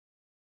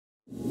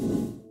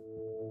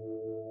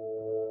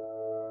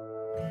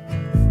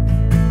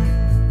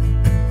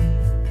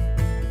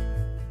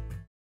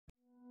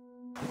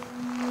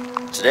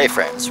Today,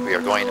 friends, we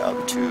are going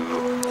up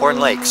to Horn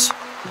Lakes,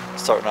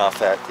 starting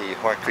off at the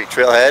Horn Creek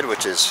trailhead,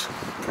 which is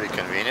pretty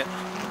convenient.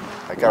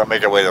 I gotta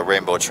make our way to the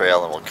Rainbow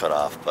Trail and we'll cut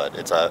off, but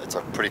it's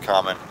a pretty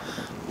common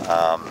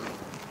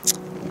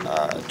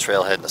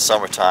trailhead in the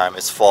summertime.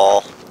 It's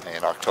fall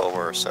in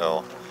October,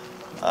 so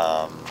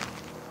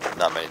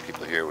not many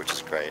people here, which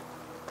is great.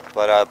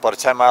 But about a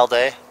 10-mile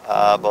day,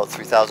 about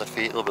 3,000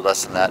 feet, a little bit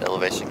less than that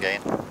elevation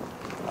gain.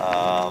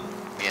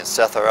 Me and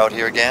Seth are out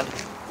here again,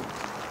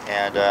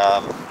 and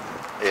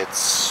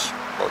it's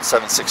about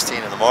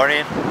 7:16 in the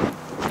morning.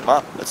 Come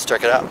on, let's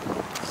check it out.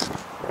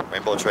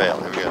 Rainbow Trail,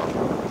 here we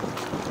go.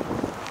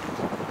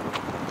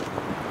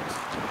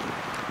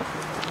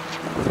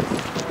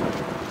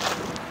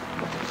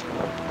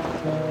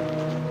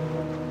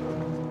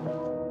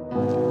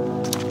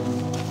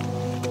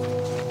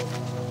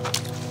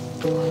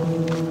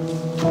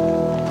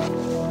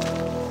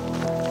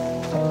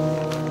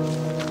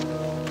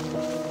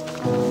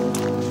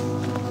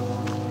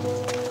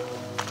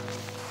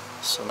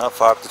 So not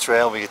far up the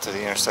trail, we get to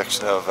the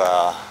intersection of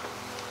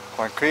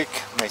Horn Creek,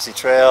 Macy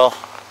Trail.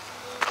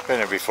 Been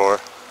there before.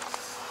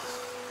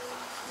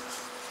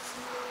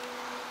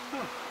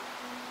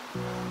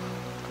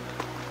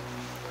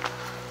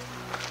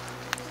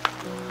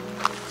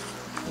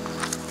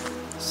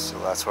 So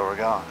that's where we're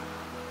going.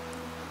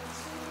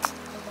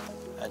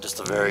 And just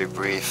a very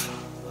brief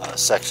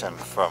section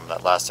from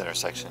that last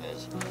intersection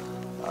is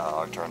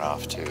our turn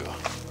off to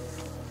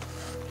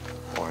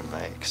Horn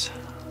Lakes.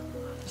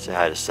 Say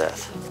hi to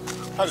Seth.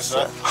 Hi to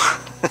Seth.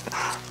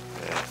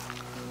 Yeah.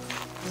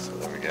 So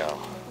there we go.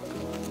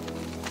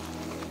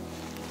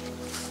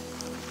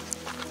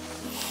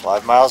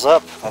 5 miles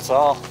up. That's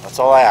all. That's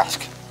all I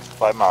ask.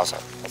 5 miles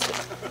up. That's it.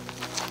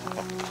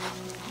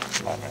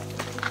 All right, man.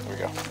 Here we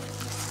go.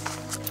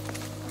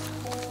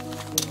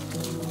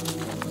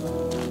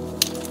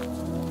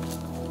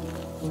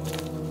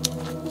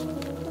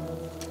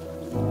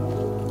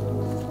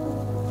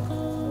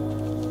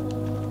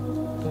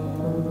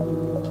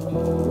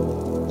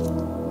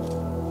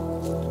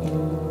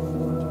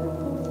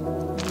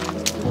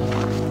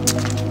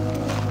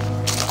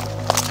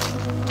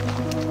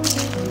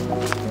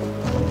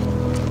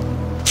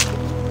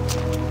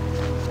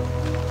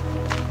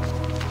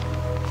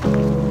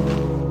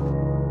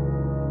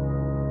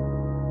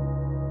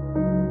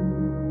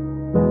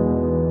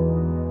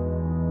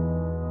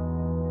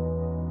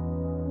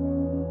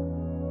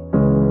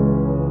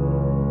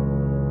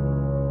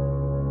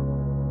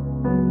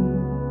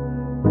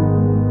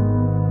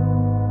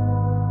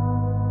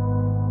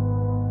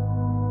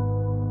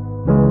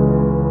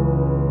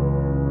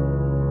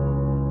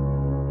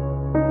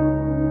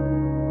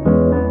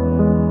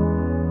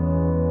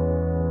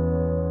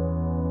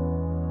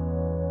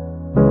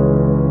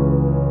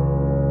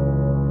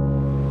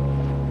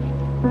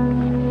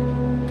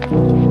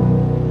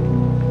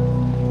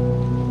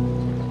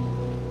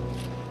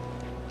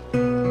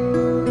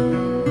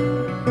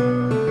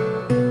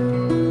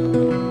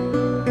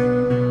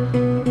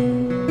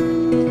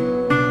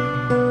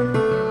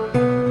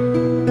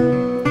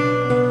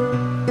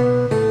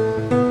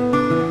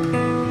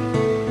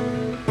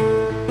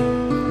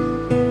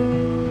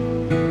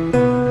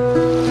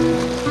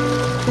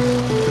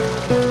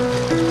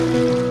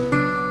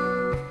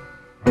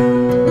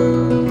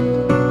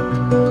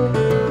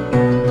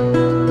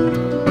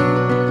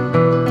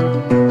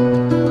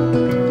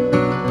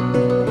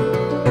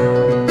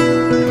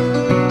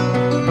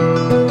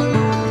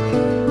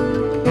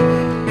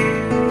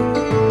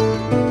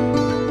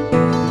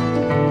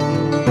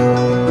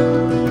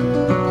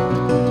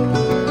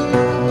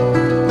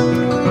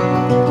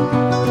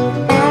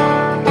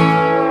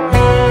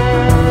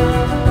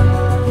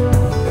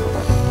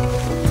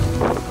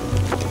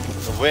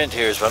 The wind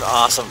here has been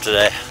awesome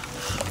today.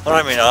 When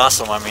I mean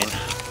awesome, I mean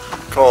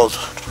cold.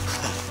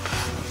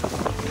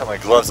 Got my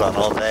gloves on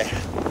all day.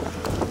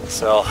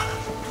 So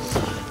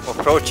we're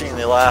approaching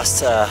the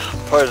last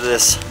part of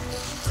this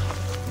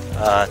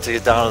to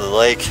get down to the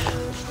lake.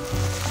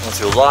 Went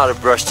through a lot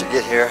of brush to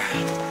get here,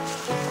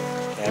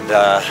 and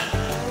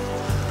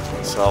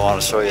so I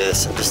want to show you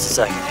this in just a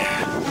second here.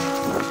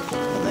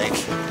 I think,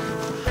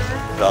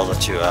 but I'll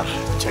let you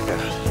check it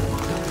out.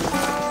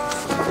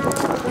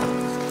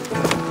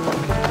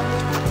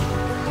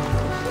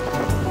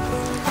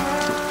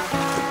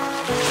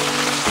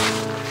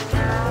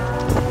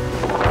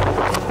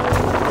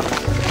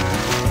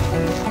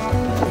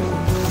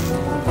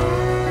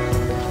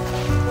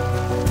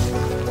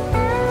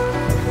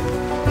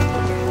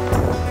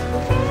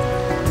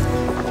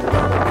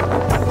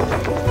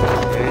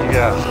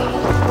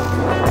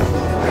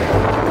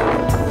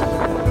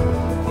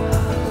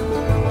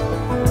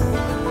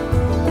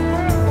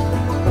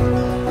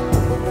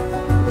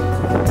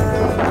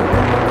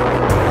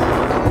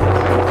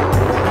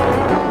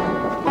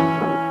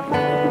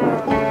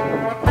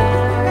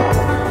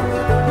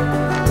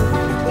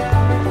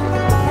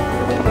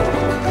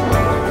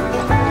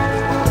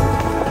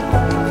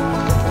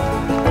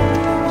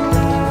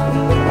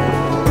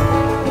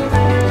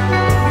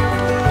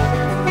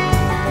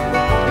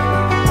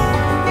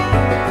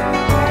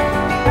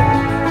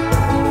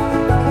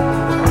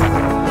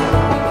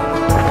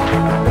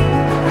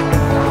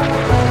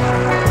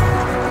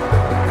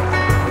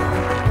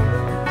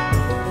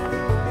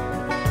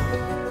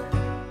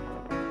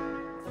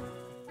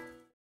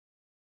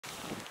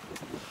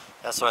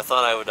 So I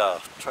thought I would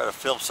try to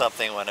film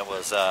something when it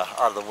was out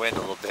of the wind a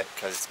little bit,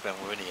 because it's been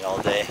windy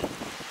all day.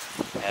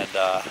 And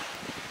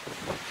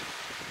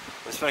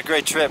it's been a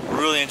great trip.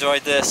 Really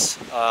enjoyed this.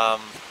 A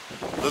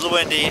little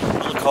windy, a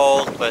little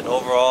cold, but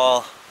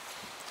overall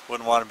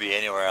wouldn't want to be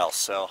anywhere else.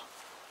 So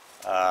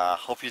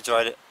hope you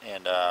enjoyed it,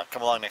 and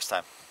come along next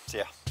time. See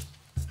ya.